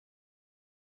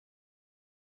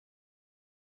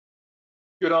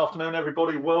Good afternoon,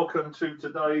 everybody. Welcome to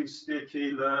today's Sticky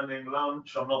Learning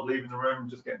Lunch. I'm not leaving the room,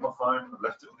 just getting my phone. I've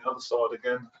left it on the other side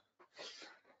again.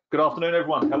 Good afternoon,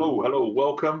 everyone. Hello, hello.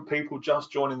 Welcome. People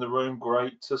just joining the room.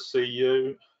 Great to see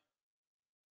you.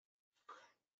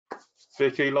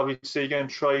 Vicky, lovely to see you again.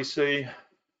 Tracy,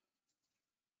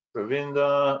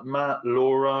 Ravinda, Matt,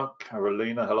 Laura,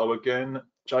 Carolina, hello again.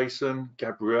 Jason,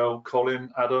 Gabrielle,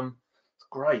 Colin, Adam. It's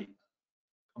great.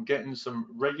 I'm getting some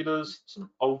regulars, some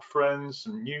old friends,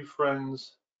 some new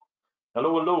friends.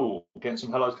 Hello, hello. Getting some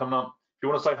hellos coming up. If you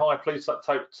want to say hi, please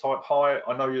type hi.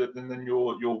 I know you, and then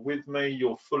you're with me.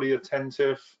 You're fully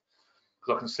attentive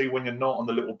because I can see when you're not on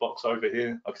the little box over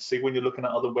here. I can see when you're looking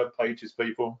at other web pages,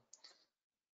 people.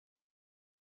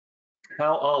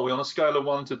 How are we on a scale of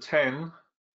 1 to 10?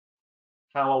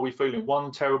 How are we feeling?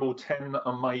 1 terrible, 10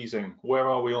 amazing. Where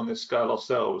are we on this scale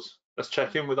ourselves? Let's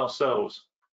check in with ourselves.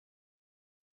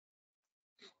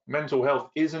 Mental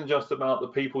health isn't just about the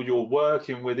people you're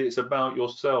working with, it's about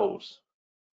yourselves.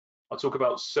 I talk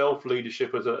about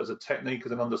self-leadership as a technique,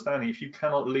 as an understanding. If you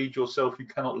cannot lead yourself, you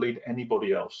cannot lead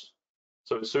anybody else.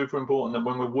 So it's super important that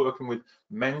when we're working with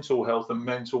mental health and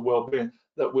mental well-being,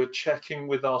 that we're checking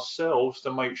with ourselves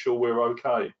to make sure we're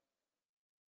okay.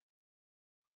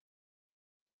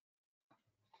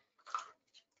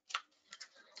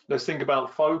 Let's think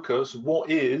about focus. What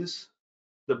is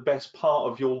the best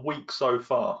part of your week so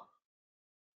far?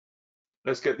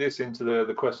 Let's get this into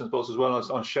the questions box as well.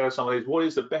 I'll share some of these. What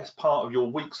is the best part of your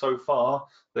week so far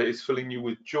that is filling you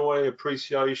with joy,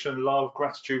 appreciation, love,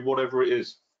 gratitude, whatever it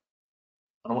is?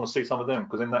 And I want to see some of them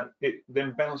because then it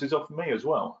then bounces off me as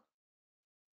well.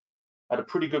 Had a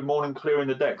pretty good morning clearing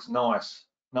the decks. Nice.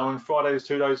 Knowing Friday is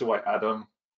 2 days away, Adam.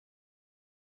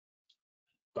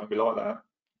 Don't be like that.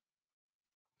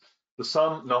 The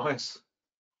sun, nice.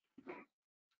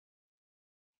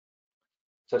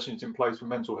 Sessions in place for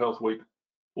Mental Health Week,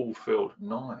 all filled.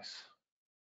 Nice.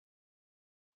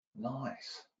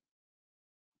 Nice.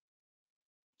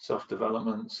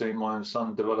 Self-development, seeing my own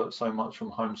son develop so much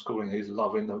from homeschooling. He's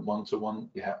loving the one-to-one.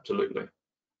 Yeah, absolutely.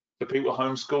 The people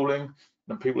homeschooling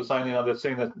and people are saying, you know, they're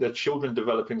seeing their children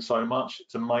developing so much.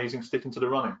 It's amazing. Sticking to the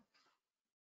running.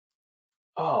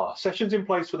 Sessions in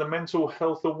place for the Mental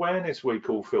Health Awareness Week,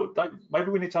 all filled.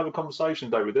 Maybe we need to have a conversation,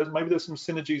 David. Maybe there's some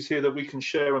synergies here that we can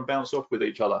share and bounce off with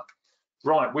each other.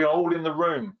 Right, we are all in the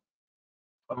room.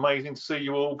 Amazing to see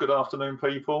you all. Good afternoon,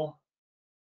 people.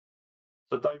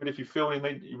 So David, if you feel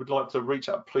you would like to reach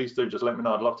out, please do. Just let me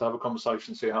know. I'd love to have a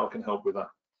conversation, see how I can help with that.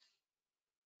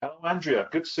 Hello, Andrea.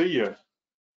 Good to see you.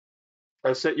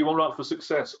 I set you all up for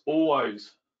success,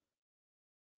 always.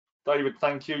 David,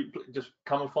 thank you. Just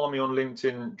come and find me on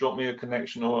LinkedIn, drop me a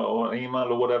connection or an email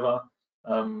or whatever.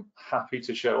 I'm happy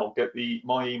to share. I'll get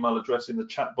my email address in the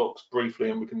chat box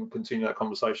briefly and we can continue that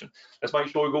conversation. Let's make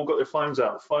sure we've all got their phones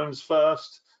out. Phones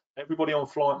first, everybody on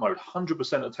flight mode,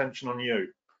 100% attention on you.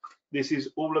 This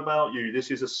is all about you. This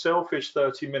is a selfish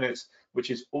 30 minutes, which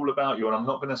is all about you. And I'm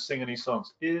not going to sing any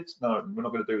songs. No, we're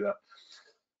not going to do that.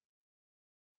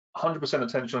 100%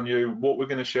 attention on you. What we're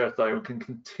going to share today, we can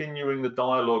continuing the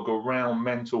dialogue around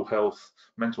mental health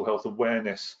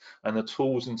awareness, and the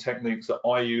tools and techniques that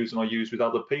I use and I use with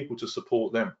other people to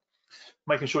support them.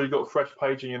 Making sure you've got a fresh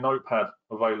page in your notepad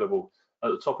available.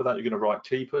 At the top of that, you're going to write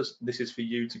keepers. This is for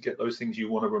you to get those things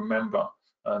you want to remember,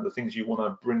 and the things you want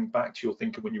to bring back to your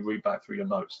thinking when you read back through your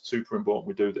notes. Super important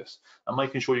we do this. And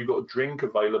making sure you've got a drink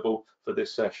available for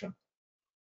this session.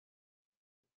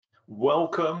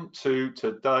 Welcome to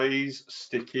today's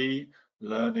Sticky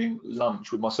Learning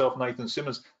Lunch with myself, Nathan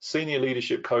Simmons, Senior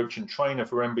Leadership Coach and Trainer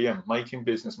for MBM, Making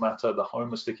Business Matter, the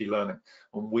home of Sticky Learning.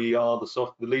 And we are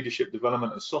the leadership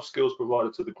development and soft skills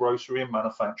provider to the grocery and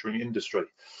manufacturing industry.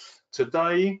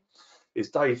 Today is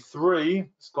day 3.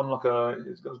 It's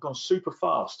gone super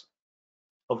fast,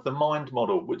 of the MIND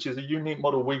model, which is a unique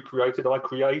model I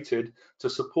created to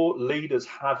support leaders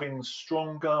having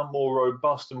stronger, more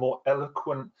robust and more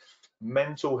eloquent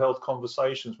mental health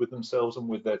conversations with themselves and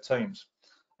with their teams.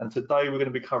 And today we're going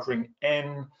to be covering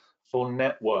N for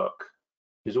network.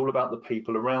 It's all about the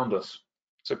people around us.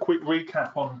 So quick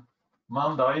recap on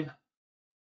Monday.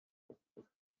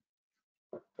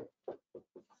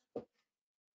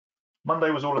 Monday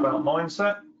was all about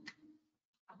mindset.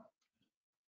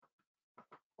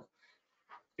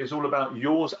 It's all about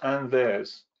yours and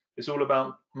theirs. It's all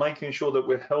about making sure that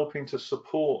we're helping to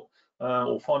support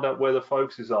or find out where the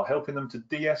focuses are, helping them to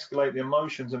de-escalate the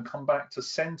emotions and come back to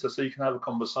center so you can have a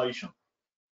conversation.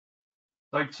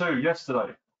 Day 2,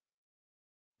 yesterday,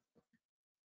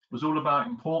 was all about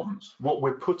importance, what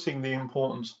we're putting the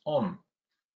importance on.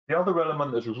 The other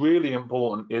element that's really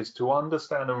important is to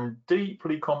understand and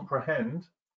deeply comprehend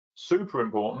super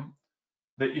important,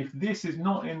 that if this is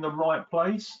not in the right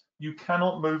place, you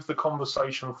cannot move the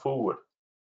conversation forward.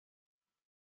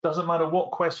 Doesn't matter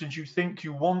what questions you think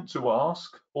you want to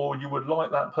ask or you would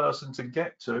like that person to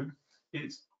get to,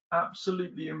 it's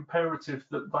absolutely imperative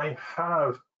that they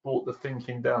have brought the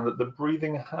thinking down, that the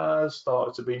breathing has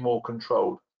started to be more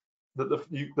controlled, that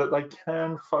they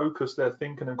can focus their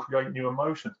thinking and create new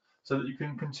emotions so that you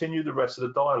can continue the rest of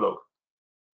the dialogue.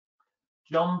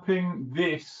 Jumping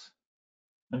this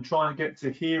and trying to get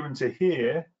to here and to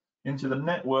here into the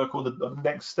network or the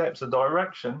next steps, the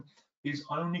direction, is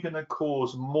only going to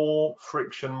cause more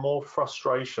friction, more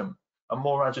frustration, and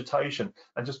more agitation,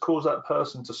 and just cause that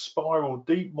person to spiral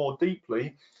more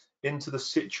deeply into the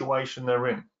situation they're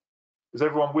in. Is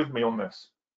everyone with me on this?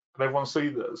 Can everyone see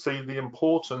the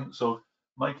importance of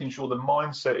making sure the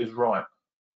mindset is right?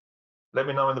 Let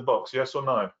me know in the box, yes or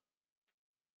no?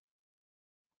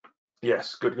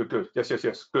 Yes, good, good, good. Yes, yes,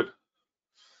 yes, good.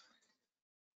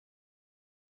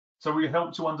 So we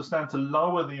help to understand,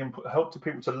 help to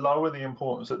people to lower the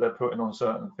importance that they're putting on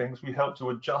certain things. We help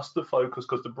to adjust the focus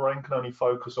because the brain can only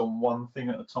focus on one thing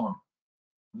at a time.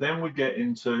 Then we get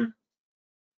into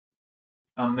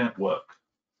our network.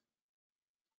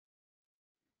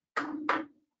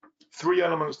 3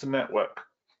 elements to network: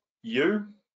 you,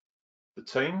 the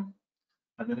team,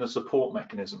 and then the support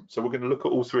mechanism. So we're going to look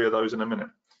at all 3 of those in a minute.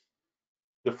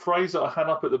 The phrase that I had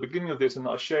up at the beginning of this and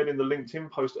that I shared in the LinkedIn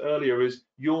post earlier is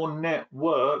your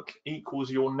network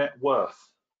equals your net worth.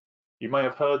 You may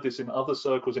have heard this in other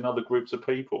circles, in other groups of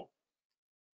people.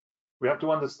 We have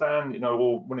to understand,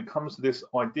 or when it comes to this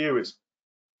idea, is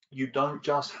you don't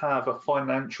just have a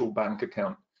financial bank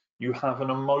account, you have an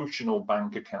emotional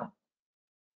bank account.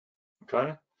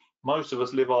 Okay? Most of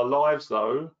us live our lives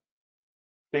though,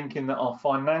 thinking that our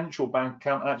financial bank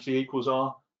account actually equals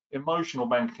our emotional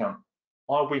bank account.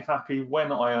 I'll be happy when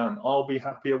I earn. I'll be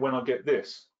happier when I get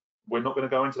this. We're not going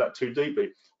to go into that too deeply,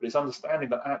 but it's understanding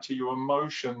that actually your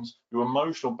emotions, your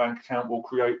emotional bank account will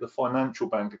create the financial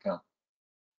bank account.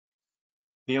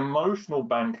 The emotional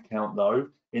bank account, though,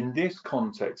 in this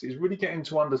context, is really getting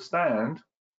to understand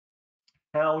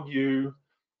how you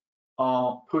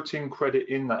are putting credit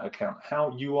in that account,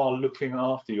 how you are looking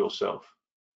after yourself,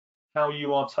 how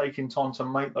you are taking time to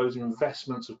make those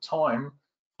investments of time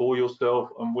for yourself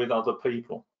and with other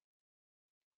people.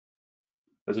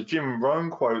 There's a Jim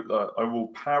Rohn quote that I will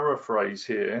paraphrase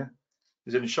here.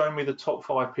 Is it show me the top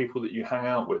 5 people that you hang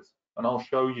out with, and I'll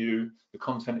show you the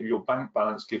content of your bank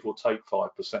balance, give or take 5%,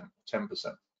 10%.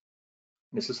 And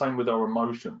it's the same with our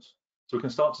emotions. So we can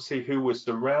start to see who we're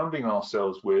surrounding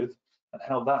ourselves with and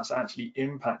how that's actually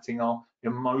impacting our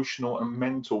emotional and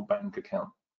mental bank account.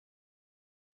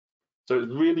 So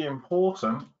it's really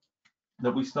important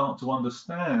that we start to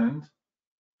understand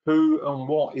who and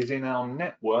what is in our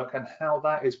network and how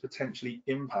that is potentially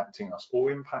impacting us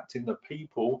or impacting the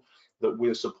people that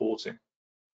we're supporting.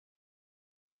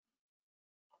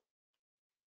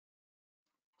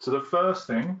 So the first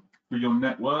thing for your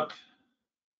network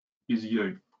is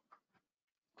you.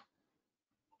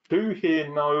 Who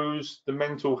here knows the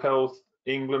Mental Health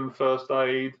England First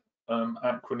Aid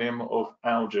acronym of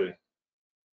ALGE?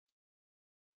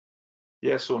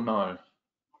 Yes or no?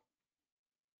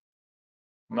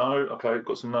 No? Okay,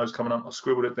 got some no's coming up. I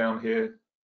scribbled it down here.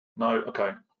 No?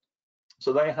 Okay.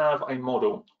 So they have a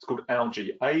model. It's called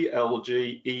ALGE,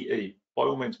 A-L-G-E-E. By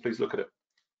all means, please look at it.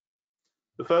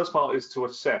 The first part is to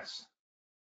assess,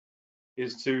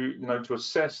 to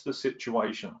assess the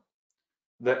situation.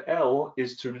 The L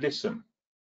is to listen.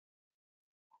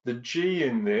 The G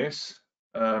in this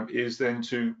is then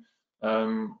to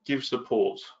give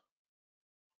support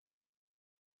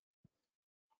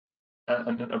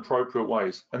and in appropriate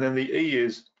ways. And then the E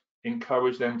is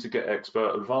encourage them to get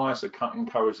expert advice,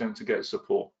 encourage them to get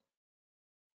support.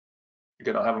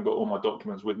 Again, I haven't got all my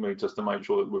documents with me just to make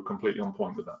sure that we're completely on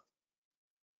point with that.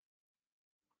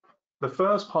 The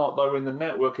first part, though, in the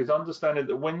network is understanding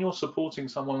that when you're supporting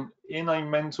someone in a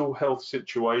mental health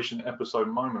situation, episode,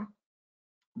 moment,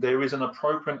 there is an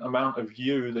appropriate amount of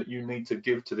you that you need to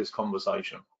give to this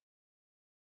conversation.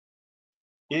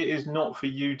 It is not for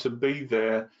you to be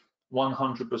there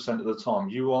 100% of the time.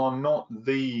 You are not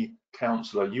the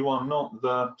counselor. You are not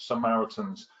the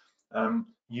Samaritans.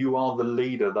 You are the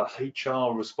leader, the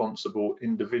HR responsible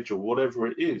individual, whatever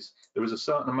it is. There is a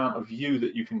certain amount of you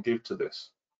that you can give to this.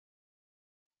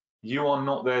 You are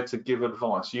not there to give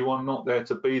advice. You are not there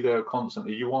to be there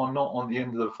constantly. You are not on the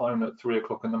end of the phone at 3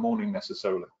 o'clock in the morning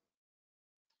necessarily.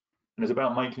 And it's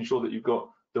about making sure that you've got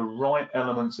the right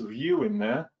elements of you in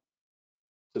there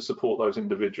to support those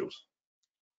individuals.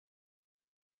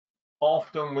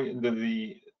 Often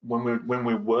when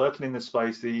we're working in this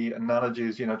space, the analogy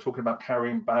is, talking about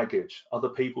carrying baggage, other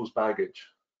people's baggage.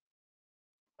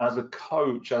 As a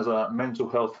coach, as a mental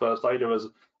health first aider, as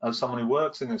someone who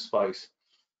works in this space,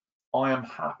 I am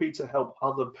happy to help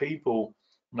other people,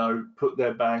 put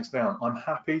their bags down. I'm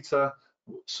happy to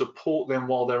support them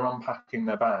while they're unpacking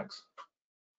their bags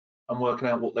and working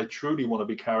out what they truly want to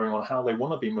be carrying on, how they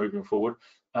want to be moving forward.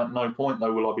 At no point,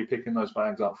 though, will I be picking those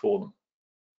bags up for them.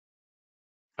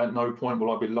 At no point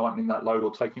will I be lightening that load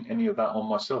or taking any of that on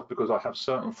myself, because I have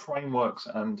certain frameworks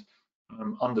and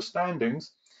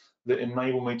understandings that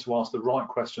enable me to ask the right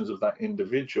questions of that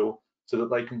individual so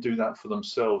that they can do that for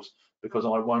themselves, because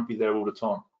I won't be there all the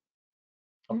time.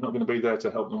 I'm not going to be there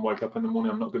to help them wake up in the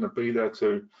morning. I'm not going to be there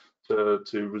to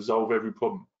resolve every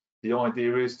problem. The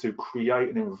idea is to create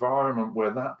an environment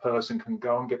where that person can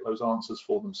go and get those answers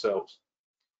for themselves.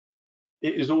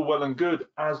 It is all well and good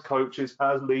as coaches,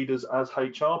 as leaders, as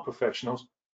HR professionals.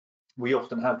 We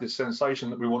often have this sensation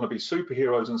that we want to be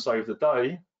superheroes and save the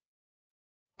day,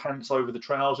 pants over the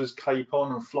trousers, cape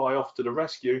on, and fly off to the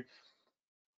rescue.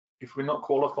 If we're not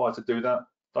qualified to do that,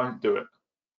 don't do it.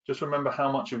 Just remember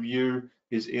how much of you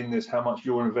is in this, how much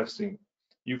you're investing.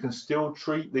 You can still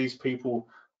treat these people,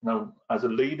 as a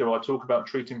leader, I talk about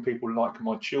treating people like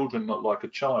my children, not like a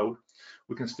child.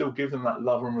 We can still give them that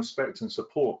love and respect and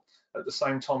support. At the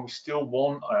same time, we still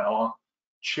want our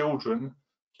children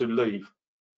to leave.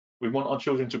 We want our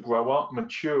children to grow up,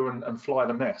 mature, and fly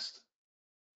the nest.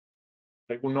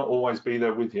 They will not always be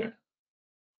there with you.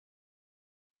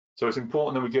 So it's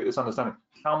important that we get this understanding.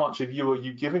 How much of you are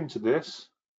you giving to this?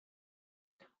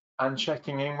 And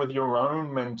checking in with your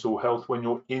own mental health when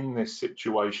you're in this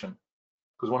situation.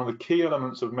 Because one of the key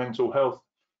elements of mental health,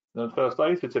 the first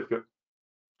aid certificate,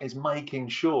 is making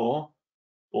sure,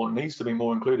 or it needs to be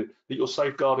more included, that you're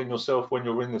safeguarding yourself when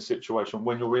you're in this situation,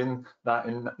 when you're in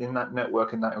that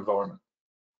network, in that environment.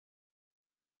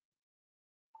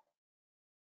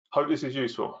 Hope this is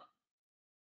useful.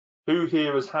 Who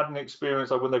here has had an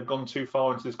experience like when they've gone too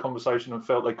far into this conversation and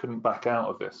felt they couldn't back out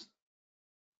of this?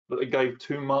 That they gave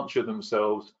too much of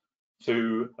themselves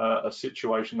to a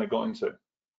situation they got into?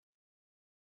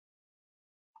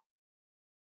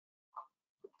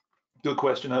 Good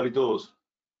question, early doors.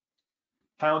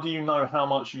 How do you know how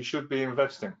much you should be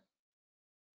investing?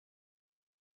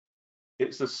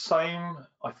 It's the same,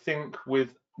 I think,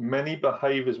 with many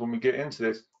behaviors when we get into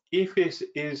this. If it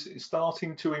is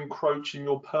starting to encroach in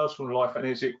your personal life and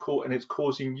it's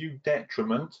causing you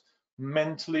detriment,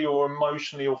 mentally or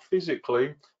emotionally or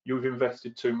physically, you've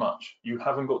invested too much. You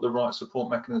haven't got the right support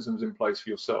mechanisms in place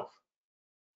for yourself.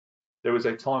 There is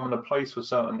a time and a place for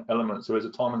certain elements. There is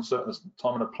a time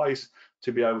and a place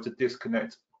to be able to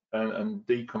disconnect and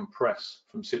decompress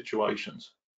from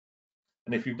situations.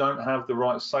 And if you don't have the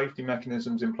right safety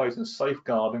mechanisms in place and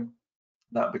safeguarding,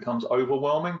 that becomes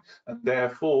overwhelming, and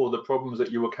therefore the problems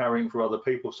that you were carrying for other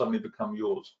people suddenly become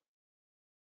yours.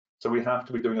 So we have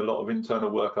to be doing a lot of internal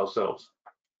work ourselves.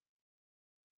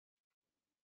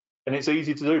 And it's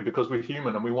easy to do because we're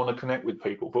human and we want to connect with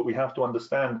people, but we have to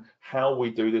understand how we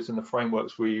do this and the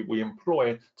frameworks we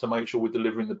employ to make sure we're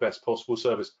delivering the best possible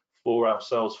service for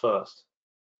ourselves first.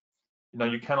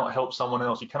 You cannot help someone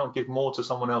else. You cannot give more to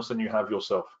someone else than you have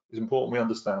yourself. It's important we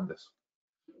understand this.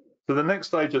 So the next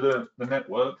stage of the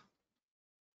network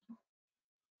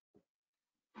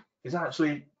is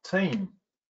actually team.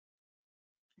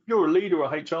 If you're a leader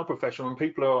or a HR professional and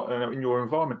people are in your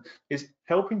environment, is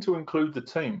helping to include the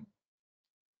team.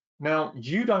 Now,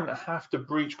 you don't have to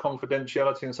breach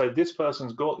confidentiality and say, this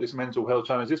person's got this mental health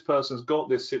challenge, this person's got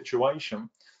this situation.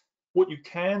 What you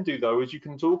can do, though, is you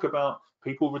can talk about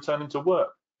people returning to work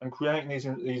and creating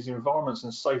these environments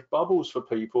and safe bubbles for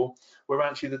people where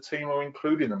actually the team are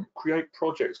including them. Create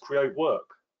projects, create work.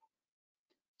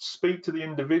 Speak to the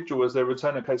individual as they're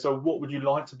returning. Okay, so what would you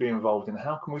like to be involved in?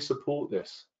 How can we support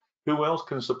this? Who else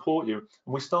can support you?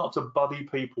 And we start to buddy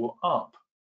people up.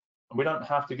 And we don't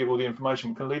have to give all the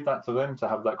information. We can leave that to them to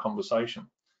have that conversation.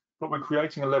 But we're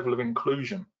creating a level of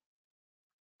inclusion.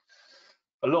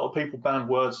 A lot of people ban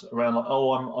words around like,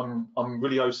 oh, I'm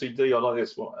really OCD, I like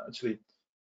this. Well, actually,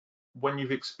 when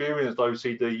you've experienced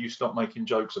OCD, you stop making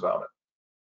jokes about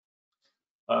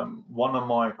it. One of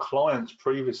my clients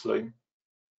previously,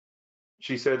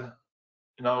 she said,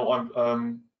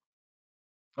 I'm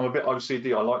a bit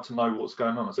OCD, I like to know what's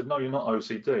going on. I said, no, you're not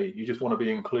OCD, you just want to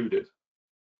be included.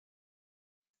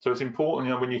 So it's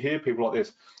important, when you hear people like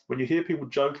this, when you hear people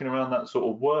joking around that sort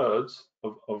of words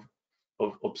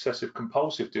of obsessive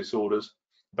compulsive disorders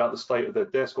about the state of their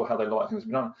desk or how they like things to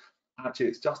be done, actually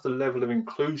it's just a level of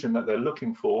inclusion that they're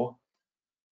looking for.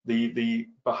 The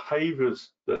behaviors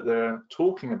that they're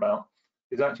talking about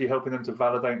is actually helping them to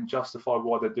validate and justify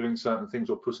why they're doing certain things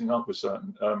or putting up with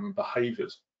certain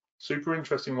behaviors. Super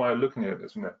interesting way of looking at it,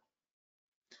 isn't it?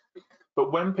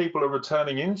 But when people are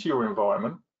returning into your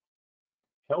environment,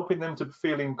 helping them to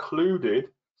feel included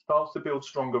starts to build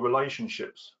stronger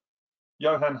relationships.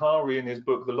 Johann Hari, in his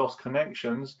book, The Lost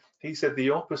Connections, he said the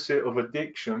opposite of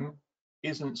addiction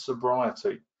isn't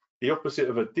sobriety. The opposite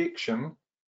of addiction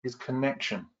is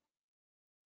connection.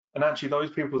 And actually,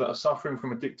 those people that are suffering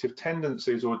from addictive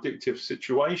tendencies or addictive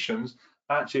situations,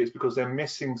 actually it's because they're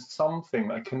missing something,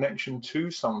 a connection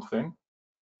to something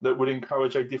that would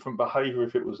encourage a different behavior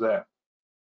if it was there.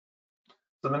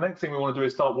 So the next thing we want to do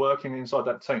is start working inside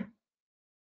that team.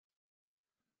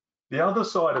 The other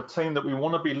side of team that we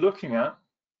want to be looking at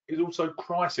is also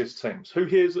crisis teams. Who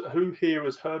here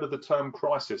has heard of the term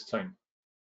crisis team?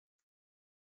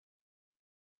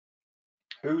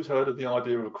 Who's heard of the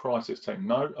idea of a crisis team?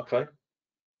 No? Okay.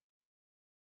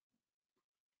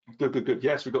 Good, good, good.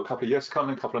 Yes, we've got a couple of yes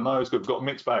coming, a couple of no's. Good, we've got a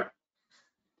mixed bag.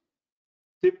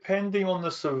 Depending on the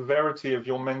severity of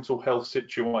your mental health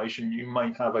situation, you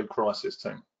may have a crisis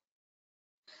team.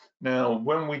 Now,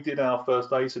 when we did our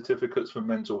first aid certificates for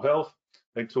mental health,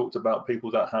 they talked about people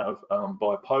that have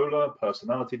bipolar,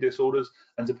 personality disorders,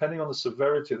 and depending on the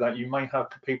severity of that, you may have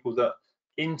people that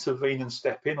intervene and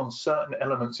step in on certain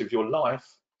elements of your life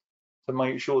to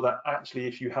make sure that actually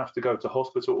if you have to go to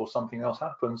hospital or something else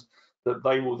happens, that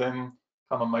they will then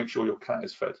come and make sure your cat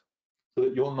is fed, so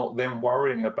that you're not then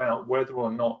worrying about whether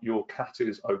or not your cat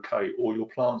is okay or your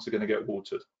plants are going to get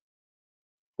watered.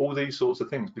 All these sorts of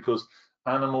things, because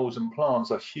animals and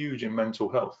plants are huge in mental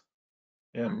health.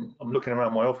 I'm looking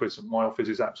around my office, and my office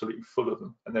is absolutely full of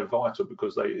them, and they're vital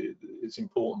because it's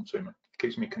important to me. It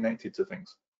keeps me connected to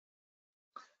things.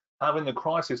 Having the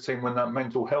crisis team when that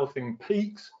mental health thing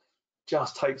peaks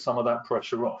just takes some of that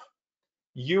pressure off.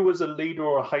 You as a leader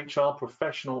or a HR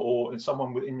professional or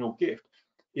someone within your gift,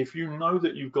 if you know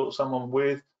that you've got someone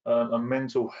with a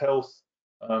mental health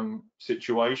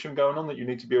situation going on that you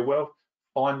need to be aware of,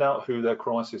 find out who their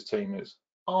crisis team is.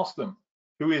 Ask them,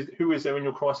 who is there in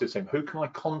your crisis team? Who can I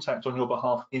contact on your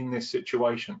behalf in this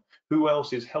situation? Who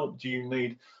else's help do you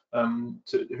need?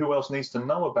 Who else needs to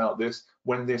know about this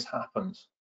when this happens?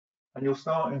 And you're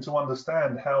starting to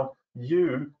understand how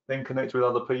you then connect with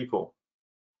other people.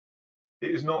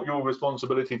 It is not your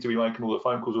responsibility to be making all the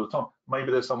phone calls all the time.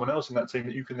 Maybe there's someone else in that team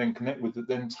that you can then connect with that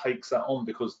then takes that on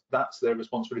because that's their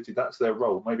responsibility, that's their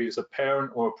role. Maybe it's a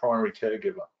parent or a primary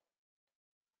caregiver.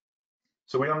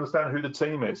 So we understand who the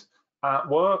team is. At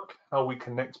work, how we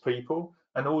connect people,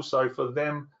 and also for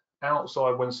them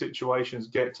outside when situations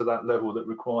get to that level that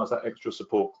requires that extra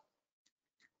support.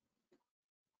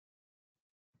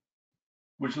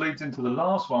 Which leads into the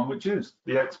last one, which is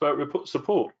the expert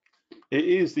support. It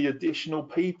is the additional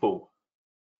people.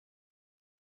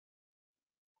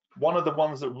 One of the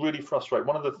ones that really frustrate,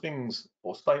 one of the things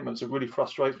or statements that really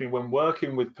frustrates me when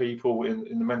working with people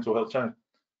in the mental health challenge,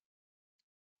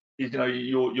 is,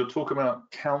 you're talking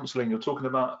about counselling, you're talking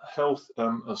about health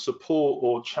support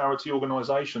or charity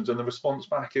organisations, and the response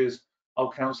back is,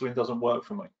 oh, counselling doesn't work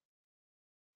for me.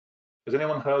 Has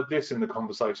anyone heard this in the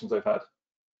conversations they've had?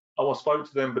 Oh, I spoke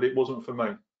to them, but it wasn't for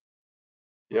me.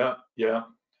 Yeah. It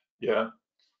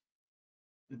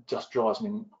just drives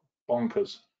me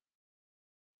bonkers.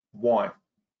 Why?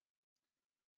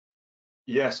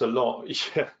 Yes, a lot.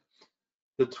 Yeah.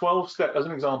 The 12 steps, as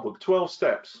an example, 12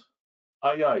 steps.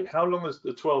 AA, how long has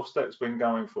the 12 steps been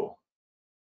going for?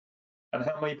 And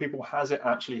how many people has it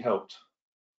actually helped?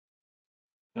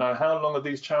 How long have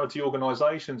these charity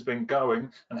organisations been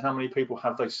going, and how many people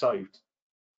have they saved?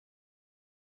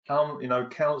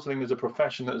 Counselling is a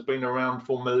profession that has been around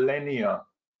for millennia,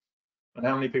 and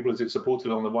how many people has it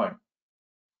supported along the way?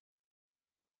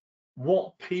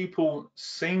 What people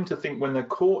seem to think when they're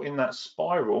caught in that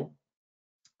spiral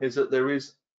is that there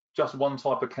is just one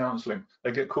type of counselling.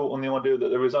 They get caught on the idea that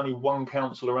there is only one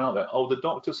counsellor out there. Oh, the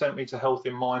doctor sent me to Health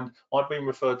in Mind. I've been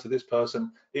referred to this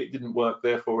person. It didn't work,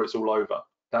 therefore it's all over.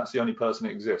 That's the only person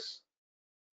that exists.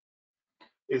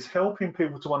 It's helping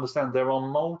people to understand there are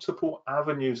multiple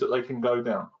avenues that they can go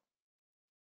down.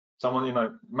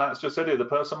 Someone, Matt's just said it, the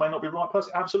person may not be the right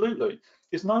person. Absolutely.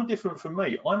 It's no different from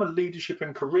me. I'm a leadership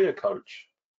and career coach.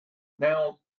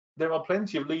 Now, there are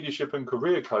plenty of leadership and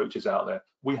career coaches out there.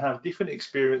 We have different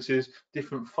experiences,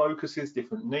 different focuses,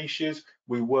 different niches.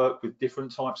 We work with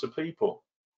different types of people.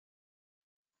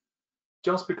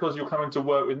 Just because you're coming to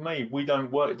work with me, we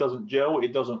don't work. It doesn't gel.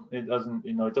 It doesn't get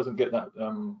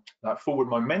that that forward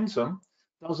momentum.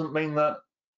 Doesn't mean that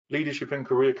leadership and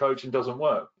career coaching doesn't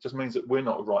work. It just means that we're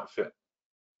not a right fit.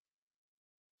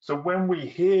 So when we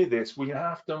hear this, we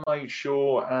have to make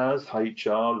sure as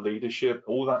HR, leadership,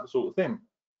 all that sort of thing,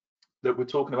 that we're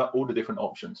talking about all the different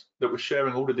options, that we're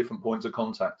sharing all the different points of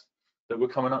contact, that we're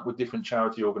coming up with different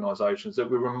charity organisations, that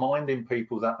we're reminding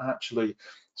people that actually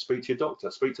speak to your doctor,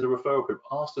 speak to the referral group,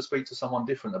 ask to speak to someone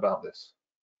different about this,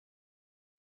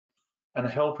 and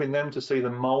helping them to see the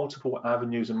multiple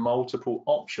avenues and multiple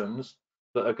options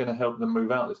that are going to help them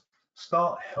move out this.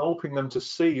 Start helping them to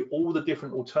see all the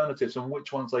different alternatives and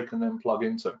which ones they can then plug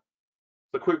into.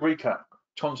 So quick recap,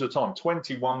 tons of time,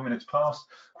 21 minutes past.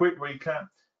 Quick recap,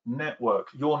 network.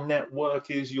 Your network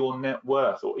is your net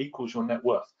worth or equals your net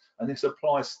worth. And this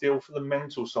applies still for the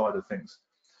mental side of things.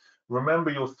 Remember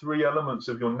your 3 elements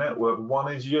of your network.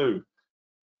 One is you,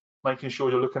 making sure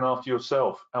you're looking after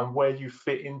yourself and where you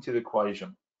fit into the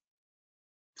equation.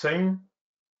 Team,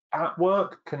 at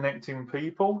work, connecting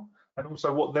people, and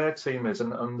also what their team is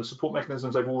and the support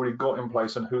mechanisms they've already got in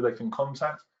place and who they can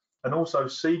contact. And also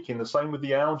seeking, the same with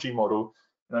the algae model,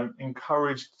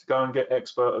 encouraged to go and get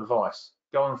expert advice,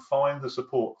 go and find the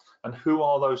support, and who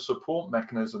are those support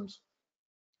mechanisms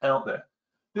out there.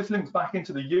 This links back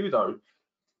into the you though,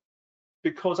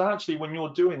 because actually when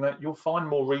you're doing that, you'll find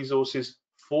more resources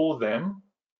for them,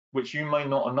 which you may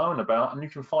not have known about, and you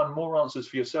can find more answers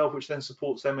for yourself, which then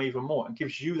supports them even more and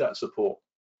gives you that support.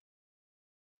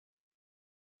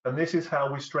 And this is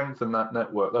how we strengthen that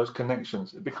network, those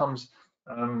connections. It becomes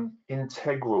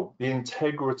integral, the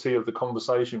integrity of the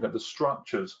conversation, the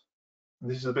structures.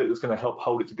 And this is a bit that's going to help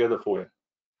hold it together for you.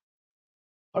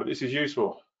 Hope this is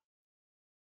useful.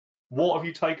 What have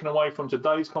you taken away from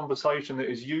today's conversation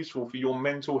that is useful for your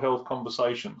mental health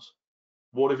conversations?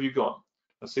 What have you got?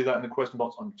 Let's see that in the question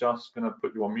box. I'm just going to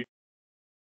put you on mute.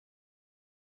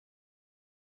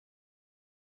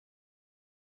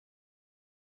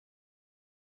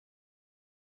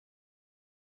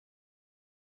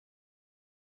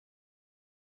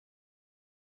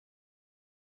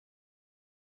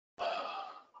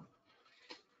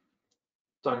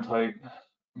 Don't take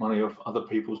money off other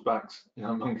people's backs,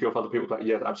 monkey off other people's back.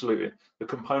 Yeah, absolutely. The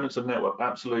components of network,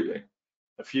 absolutely.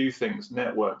 A few things,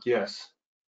 network, yes.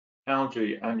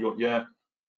 Algae and your, yeah.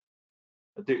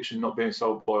 Addiction not being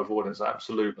solved by avoidance,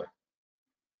 absolutely.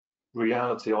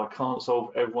 Reality, I can't solve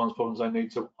everyone's problems. I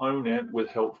need to own it with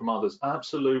help from others,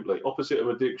 absolutely. Opposite of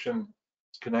addiction,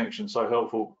 connection, so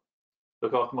helpful.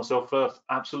 Look after myself first,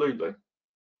 absolutely.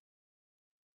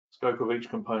 Scope of each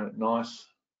component, nice.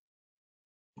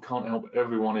 You can't help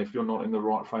everyone if you're not in the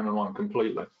right frame of mind,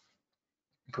 completely.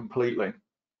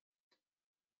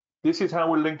 This is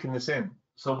how we're linking this in.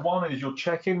 So one is you're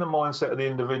checking the mindset of the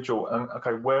individual and,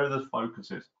 okay, where are the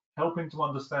focuses? Helping to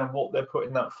understand what they're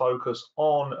putting that focus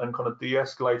on and kind of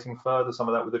de-escalating further some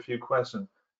of that with a few questions.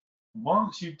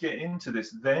 Once you get into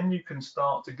this, then you can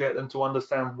start to get them to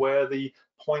understand where the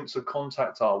points of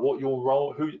contact are, what your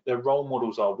role, who their role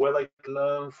models are, where they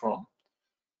learn from,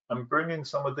 and bringing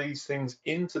some of these things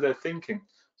into their thinking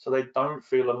so they don't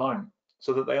feel alone,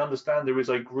 so that they understand there is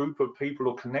a group of people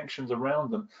or connections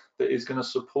around them that is going to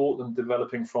support them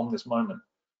developing from this moment.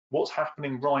 What's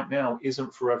happening right now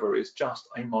isn't forever, it's just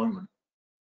a moment.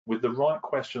 With the right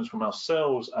questions from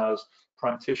ourselves as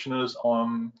practitioners,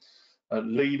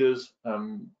 leaders,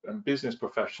 and business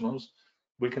professionals,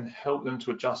 we can help them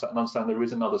to adjust that and understand there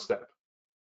is another step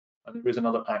and there is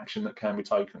another action that can be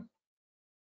taken.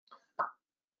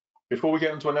 Before we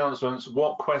get into announcements,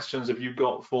 what questions have you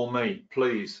got for me,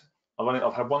 please?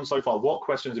 I've had one so far. What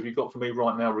questions have you got for me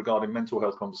right now regarding mental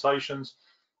health conversations?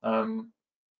 Got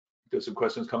some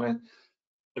questions coming in.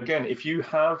 Again, if you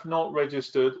have not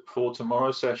registered for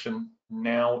tomorrow's session,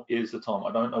 now is the time.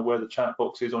 I don't know where the chat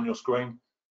box is on your screen.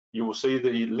 You will see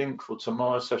the link for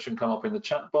tomorrow's session come up in the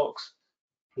chat box.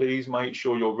 Please make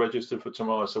sure you're registered for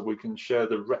tomorrow so we can share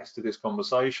the rest of this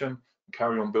conversation and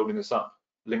carry on building this up.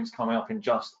 Links coming up in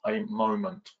just a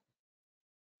moment.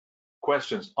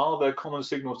 Questions. Are there common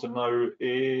signals to know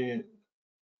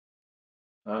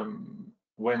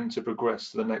when to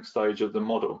progress to the next stage of the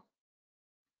model?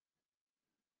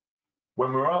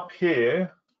 When we're up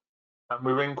here and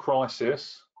we're in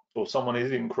crisis, or someone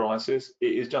is in crisis,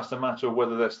 it is just a matter of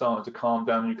whether they're starting to calm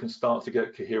down. You can start to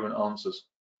get coherent answers,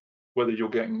 whether you're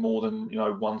getting more than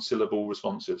one syllable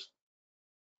responses,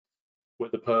 where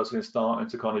the person is starting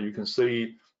to kind of, you can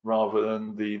see, rather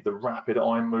than the rapid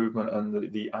eye movement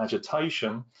and the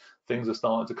agitation, things are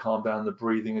starting to calm down, the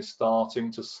breathing is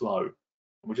starting to slow.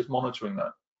 We're just monitoring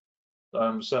that.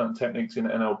 Certain techniques in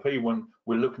NLP, when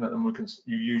we're looking at them,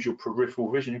 you use your peripheral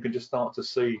vision, you can just start to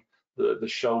see the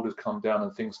shoulders come down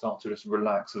and things start to just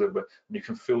relax a little bit, and you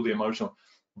can feel the emotional.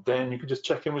 Then you can just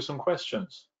check in with some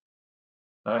questions.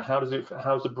 How's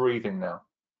the breathing now?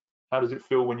 How does it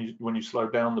feel when you slow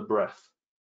down the breath?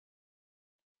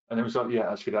 And then it's like,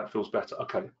 yeah, actually that feels better.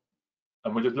 Okay.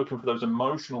 And we're just looking for those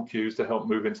emotional cues to help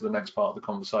move into the next part of the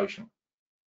conversation.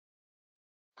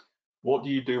 What do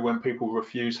you do when people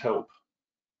refuse help?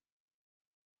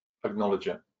 Acknowledge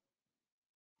it.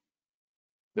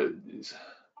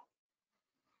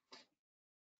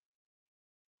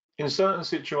 In certain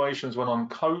situations when I'm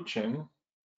coaching,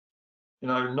 you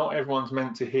know, not everyone's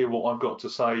meant to hear what I've got to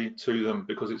say to them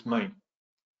because it's me.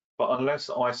 But unless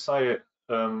I say it,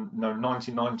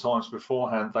 99 times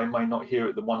beforehand, they may not hear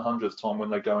it the 100th time when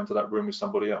they go into that room with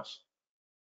somebody else.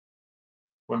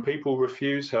 When people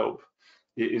refuse help,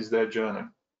 it is their journey.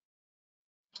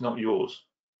 It's not yours.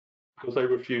 Because they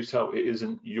refused help, it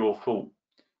isn't your fault.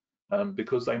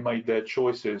 Because they made their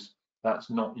choices, that's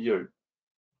not you.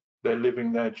 They're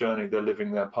living their journey, they're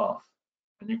living their path.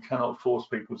 And you cannot force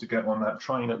people to get on that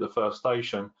train at the first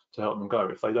station to help them go.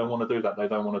 If they don't want to do that, they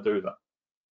don't want to do that.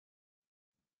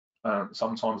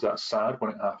 Sometimes that's sad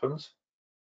when it happens,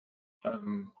 but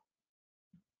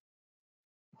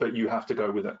you have to go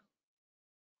with it.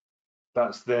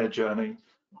 That's their journey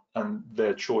and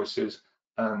their choices,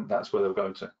 and that's where they'll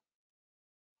go to.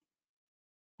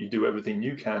 You do everything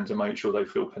you can to make sure they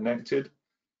feel connected,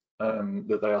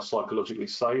 that they are psychologically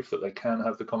safe, that they can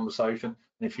have the conversation.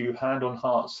 And if you hand on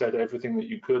heart said everything that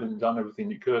you could and done everything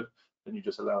you could, then you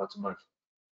just allow it to move.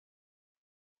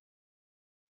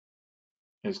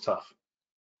 It's tough.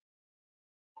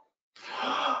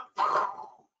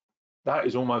 That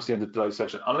is almost the end of today's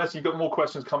session. Unless you've got more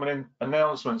questions coming in,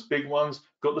 announcements, big ones,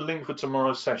 got the link for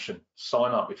tomorrow's session.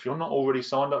 Sign up. If you're not already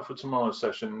signed up for tomorrow's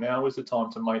session, now is the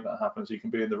time to make that happen so you can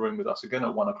be in the room with us again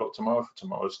at 1 o'clock tomorrow for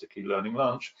tomorrow's Sticky Learning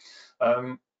Lunch.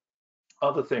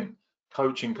 Other thing,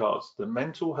 coaching cards, the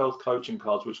mental health coaching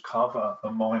cards, which cover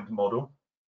a mind model.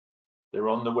 They're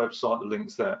on the website, the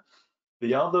link's there.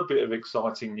 The other bit of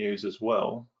exciting news as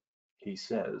well, he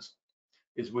says,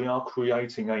 is we are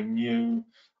creating a new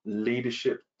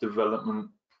leadership development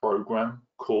program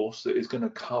course that is going to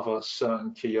cover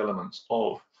certain key elements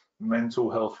of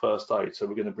mental health first aid. So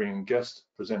we're going to bring in guest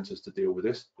presenters to deal with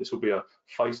this. This will be a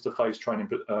face-to-face training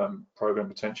program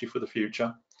potentially for the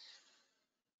future,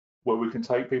 where we can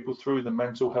take people through the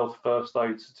mental health first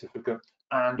aid certificate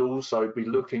and also be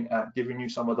looking at giving you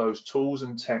some of those tools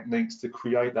and techniques to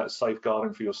create that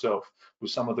safeguarding for yourself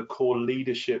with some of the core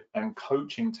leadership and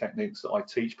coaching techniques that I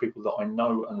teach people that I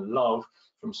know and love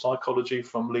from psychology,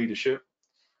 from leadership,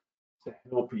 to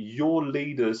help your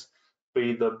leaders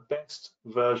be the best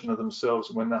version of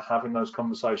themselves when they're having those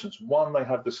conversations. One, they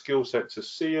have the skill set to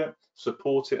see it,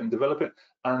 support it and develop it,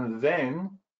 and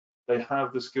then they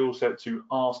have the skill set to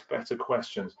ask better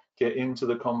questions, get into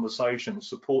the conversation,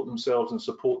 support themselves and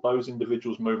support those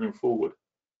individuals moving forward.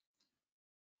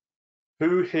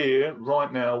 Who here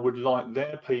right now would like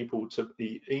their people to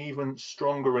be even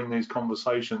stronger in these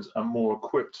conversations and more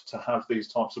equipped to have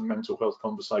these types of mental health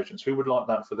conversations? Who would like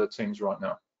that for their teams right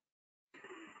now?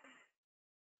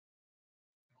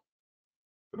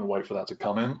 I'm going to wait for that to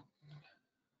come in.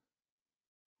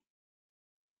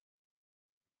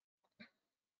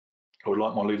 I would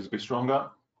like my leaders to be stronger.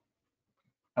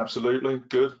 Absolutely,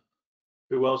 good.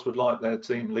 Who else would like their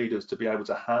team leaders to be able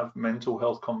to have mental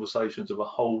health conversations of a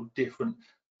whole different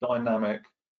dynamic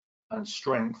and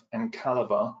strength and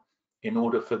caliber in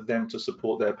order for them to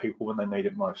support their people when they need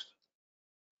it most?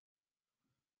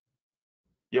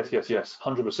 Yes,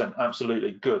 100%,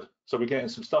 absolutely, good. So we're getting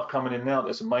some stuff coming in now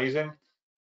that's amazing.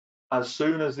 As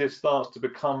soon as this starts to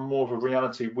become more of a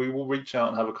reality, we will reach out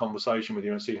and have a conversation with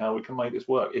you and see how we can make this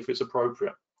work, if it's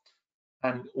appropriate.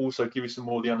 And also give you some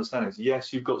more of the understandings.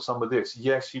 Yes, you've got some of this.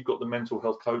 Yes, you've got the mental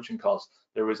health coaching cards.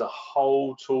 There is a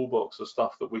whole toolbox of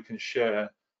stuff that we can share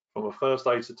from a first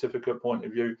aid certificate point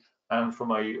of view and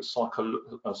from a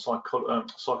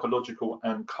psychological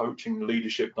and coaching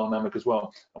leadership dynamic as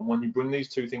well. And when you bring these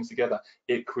two things together,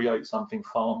 it creates something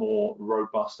far more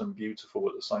robust and beautiful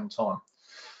at the same time.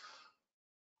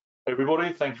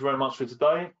 Everybody, thank you very much for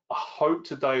today. I hope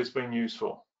today has been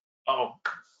useful.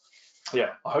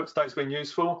 Yeah, I hope today's been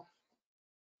useful.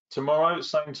 Tomorrow,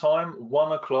 same time,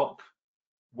 1 o'clock,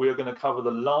 we're going to cover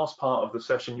the last part of the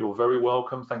session. You're very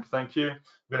welcome. Thank you.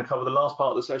 We're going to cover the last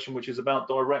part of the session, which is about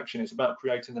direction. It's about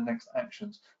creating the next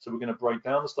actions. So we're going to break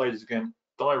down the stages again: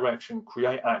 direction,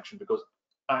 create action, because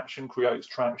action creates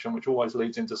traction, which always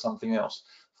leads into something else.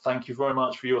 Thank you very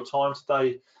much for your time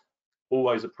today.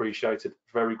 Always appreciated.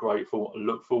 Very grateful.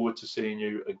 Look forward to seeing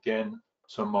you again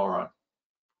tomorrow.